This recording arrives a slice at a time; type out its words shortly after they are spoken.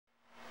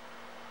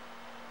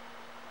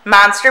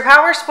Monster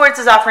Powersports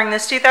is offering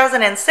this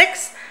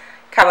 2006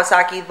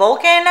 Kawasaki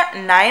Vulcan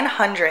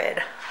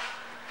 900.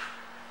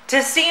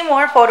 To see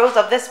more photos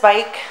of this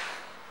bike,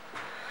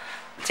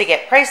 to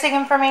get pricing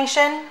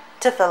information,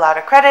 to fill out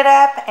a credit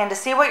app, and to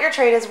see what your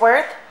trade is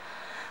worth,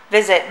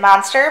 visit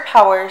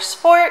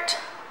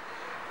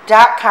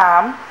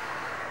monsterpowersport.com.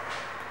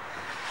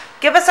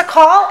 Give us a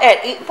call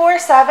at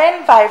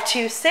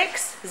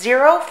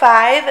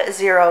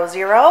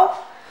 847-526-0500.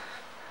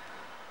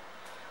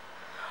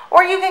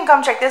 Or you can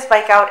come check this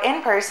bike out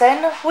in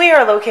person. We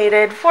are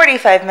located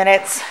 45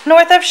 minutes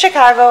north of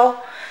Chicago,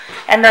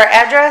 and our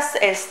address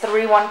is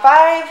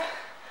 315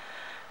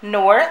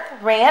 North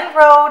Rand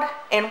Road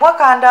in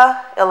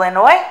Wauconda,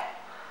 Illinois.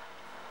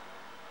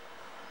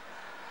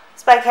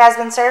 This bike has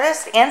been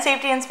serviced and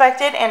safety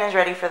inspected and is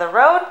ready for the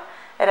road.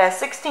 It has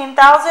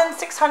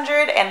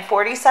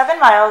 16,647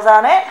 miles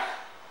on it.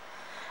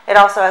 It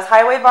also has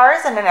highway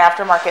bars and an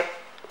aftermarket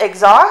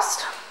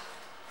exhaust.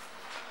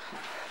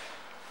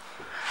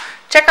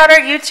 Check out our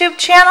YouTube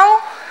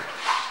channel,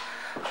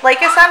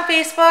 like us on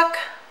Facebook,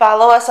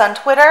 follow us on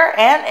Twitter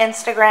and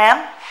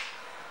Instagram.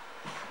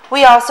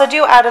 We also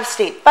do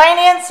out-of-state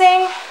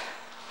financing,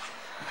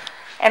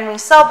 and we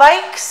sell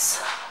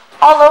bikes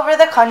all over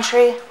the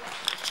country.